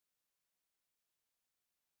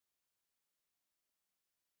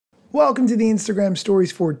Welcome to the Instagram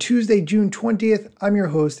stories for Tuesday, June 20th. I'm your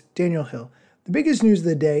host, Daniel Hill. The biggest news of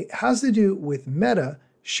the day has to do with Meta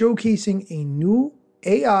showcasing a new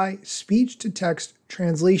AI speech-to-text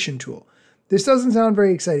translation tool. This doesn't sound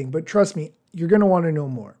very exciting, but trust me, you're going to want to know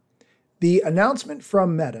more. The announcement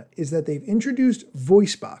from Meta is that they've introduced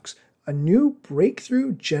VoiceBox, a new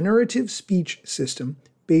breakthrough generative speech system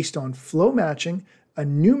based on flow matching, a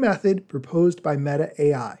new method proposed by Meta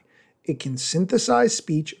AI. It can synthesize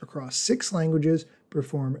speech across 6 languages,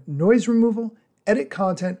 perform noise removal, edit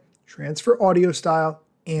content, transfer audio style,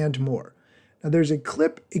 and more. Now, there's a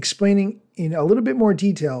clip explaining in a little bit more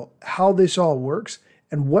detail how this all works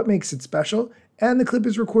and what makes it special, and the clip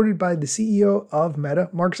is recorded by the CEO of Meta,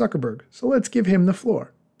 Mark Zuckerberg. So let's give him the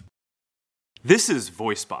floor. This is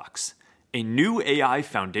VoiceBox, a new AI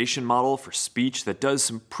foundation model for speech that does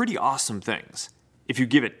some pretty awesome things. If you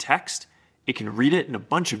give it text, it can read it in a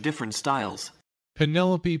bunch of different styles.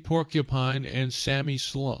 Penelope Porcupine and Sammy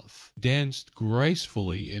Sloth danced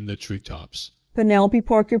gracefully in the treetops. Penelope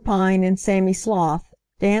Porcupine and Sammy Sloth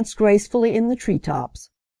danced gracefully in the treetops.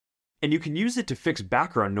 And you can use it to fix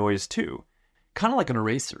background noise too, kind of like an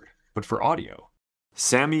eraser, but for audio.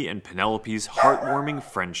 Sammy and Penelope's heartwarming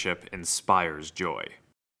friendship inspires joy.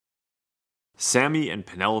 Sammy and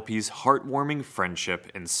Penelope's heartwarming friendship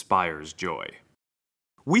inspires joy.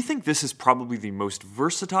 We think this is probably the most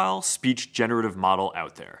versatile speech generative model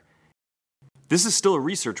out there. This is still a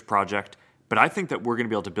research project, but I think that we're going to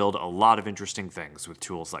be able to build a lot of interesting things with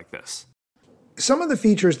tools like this. Some of the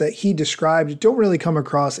features that he described don't really come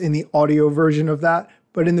across in the audio version of that,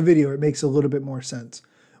 but in the video it makes a little bit more sense.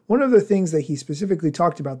 One of the things that he specifically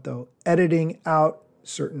talked about, though, editing out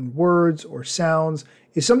certain words or sounds,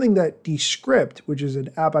 is something that Descript, which is an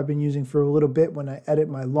app I've been using for a little bit when I edit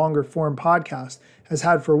my longer form podcast, has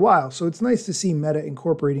had for a while. So it's nice to see Meta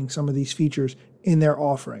incorporating some of these features in their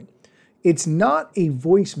offering. It's not a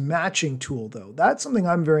voice matching tool, though. That's something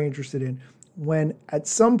I'm very interested in. When at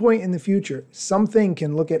some point in the future, something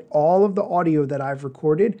can look at all of the audio that I've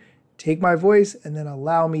recorded, take my voice, and then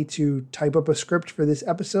allow me to type up a script for this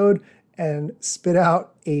episode and spit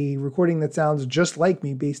out a recording that sounds just like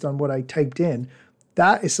me based on what I typed in.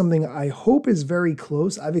 That is something I hope is very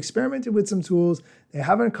close. I've experimented with some tools. They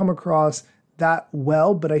haven't come across that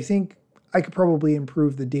well, but I think I could probably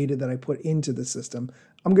improve the data that I put into the system.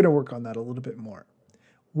 I'm going to work on that a little bit more.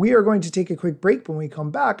 We are going to take a quick break. When we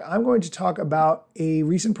come back, I'm going to talk about a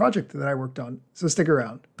recent project that I worked on. So stick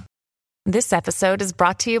around. This episode is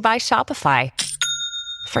brought to you by Shopify.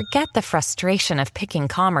 Forget the frustration of picking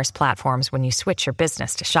commerce platforms when you switch your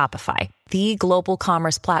business to Shopify, the global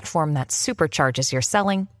commerce platform that supercharges your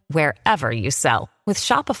selling wherever you sell. With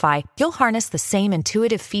Shopify, you'll harness the same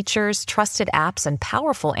intuitive features, trusted apps, and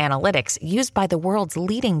powerful analytics used by the world's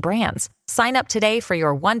leading brands. Sign up today for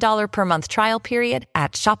your $1 per month trial period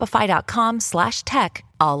at shopify.com/tech,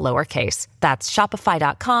 all lowercase. That's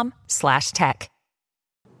shopify.com/tech.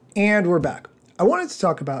 And we're back. I wanted to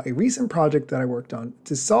talk about a recent project that I worked on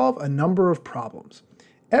to solve a number of problems.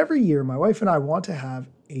 Every year, my wife and I want to have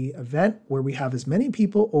an event where we have as many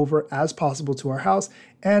people over as possible to our house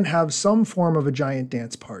and have some form of a giant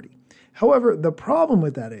dance party. However, the problem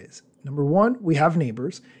with that is, number one, we have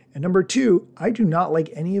neighbors, and number two, I do not like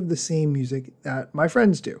any of the same music that my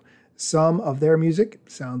friends do. Some of their music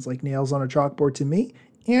sounds like nails on a chalkboard to me,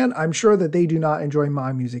 and I'm sure that they do not enjoy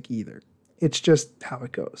my music either. It's just how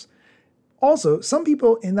it goes. Also, some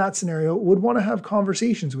people in that scenario would want to have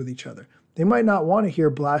conversations with each other. They might not want to hear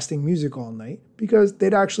blasting music all night because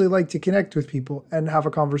they'd actually like to connect with people and have a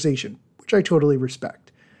conversation, which I totally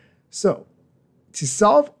respect. So, to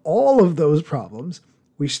solve all of those problems,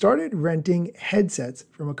 we started renting headsets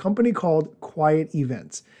from a company called Quiet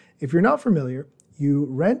Events. If you're not familiar, you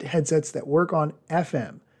rent headsets that work on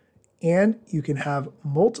FM, and you can have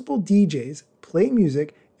multiple DJs play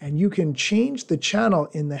music, and you can change the channel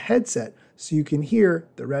in the headset so you can hear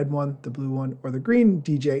the red one, the blue one, or the green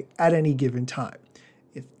DJ at any given time.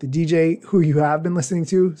 If the DJ who you have been listening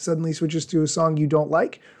to suddenly switches to a song you don't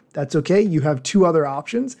like, that's okay. You have 2 other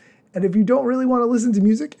options. And if you don't really want to listen to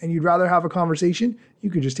music and you'd rather have a conversation, you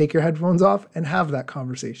could just take your headphones off and have that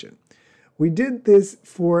conversation. We did this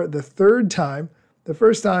for the 3rd time. The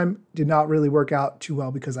first time did not really work out too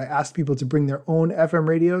well because I asked people to bring their own FM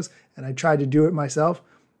radios and I tried to do it myself.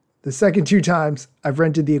 The second 2 times, I've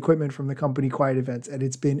rented the equipment from the company Quiet Events, and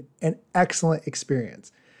it's been an excellent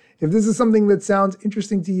experience. If this is something that sounds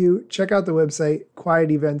interesting to you, check out the website,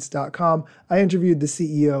 quietevents.com. I interviewed the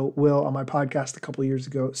CEO, Will, on my podcast a couple years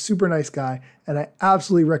ago. Super nice guy, and I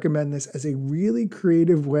absolutely recommend this as a really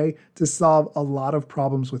creative way to solve a lot of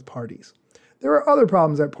problems with parties. There are other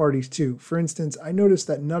problems at parties too. For instance, I noticed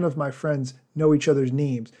that none of my friends know each other's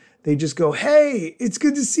names. They just go, "Hey, it's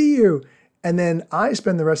good to see you." And then I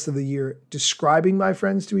spend the rest of the year describing my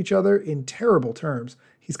friends to each other in terrible terms.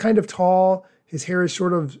 He's kind of tall, his hair is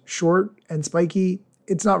sort of short and spiky.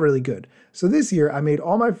 It's not really good. So this year I made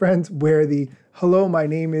all my friends wear the "Hello, my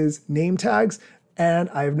name is" name tags, and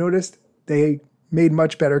I have noticed they made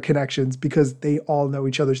much better connections because they all know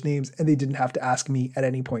each other's names and they didn't have to ask me at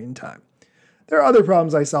any point in time. There are other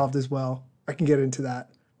problems I solved as well. I can get into that.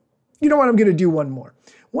 You know what? I'm going to do one more.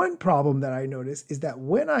 One problem that I notice is that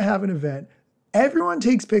when I have an event, everyone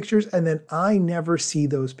takes pictures and then I never see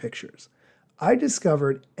those pictures. I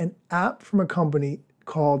discovered an app from a company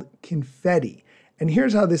called Confetti. And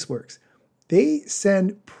here's how this works. They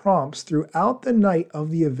send prompts throughout the night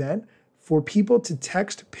of the event for people to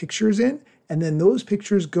text pictures in, and then those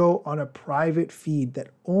pictures go on a private feed that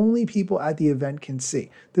only people at the event can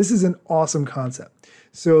see. This is an awesome concept.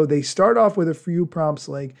 So they start off with a few prompts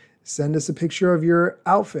like, send us a picture of your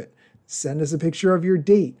outfit, send us a picture of your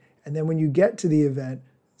date, and then when you get to the event,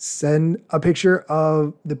 send a picture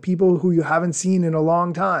of the people who you haven't seen in a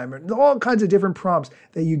long time, and all kinds of different prompts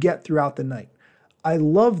that you get throughout the night. I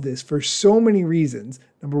love this for so many reasons.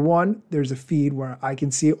 Number one, there's a feed where I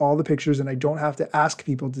can see all the pictures and I don't have to ask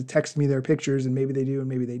people to text me their pictures, and maybe they do and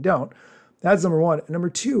maybe they don't. That's number one. And number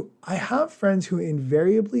two, I have friends who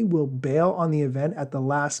invariably will bail on the event at the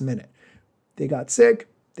last minute. They got sick,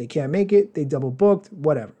 they can't make it, they double booked,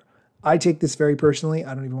 whatever. I take this very personally.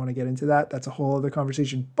 I don't even want to get into that. That's a whole other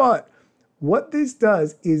conversation. But what this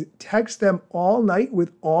does is text them all night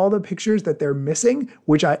with all the pictures that they're missing,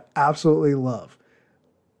 which I absolutely love.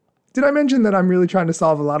 Did I mention that I'm really trying to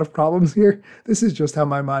solve a lot of problems here? This is just how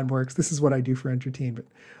my mind works. This is what I do for entertainment.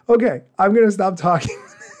 Okay, I'm going to stop talking.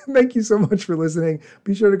 Thank you so much for listening.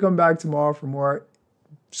 Be sure to come back tomorrow for more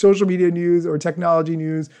social media news or technology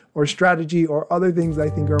news or strategy or other things I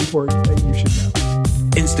think are important that you should know.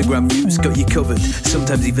 Instagram news got you covered,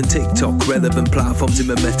 sometimes even TikTok. Relevant platforms in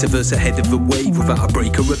the metaverse ahead of the wave, without a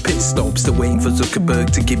break or a pit stop. Still waiting for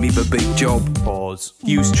Zuckerberg to give me the big job. Pause.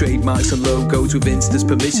 Use trademarks and logos with Insta's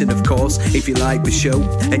permission, of course. If you like the show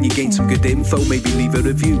and you gain some good info, maybe leave a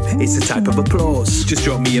review. It's a type of applause. Just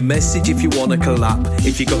drop me a message if you want to collab.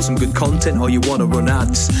 If you got some good content or you want to run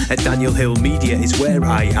ads, at Daniel Hill Media is where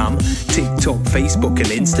I am. TikTok, Facebook and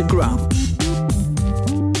Instagram.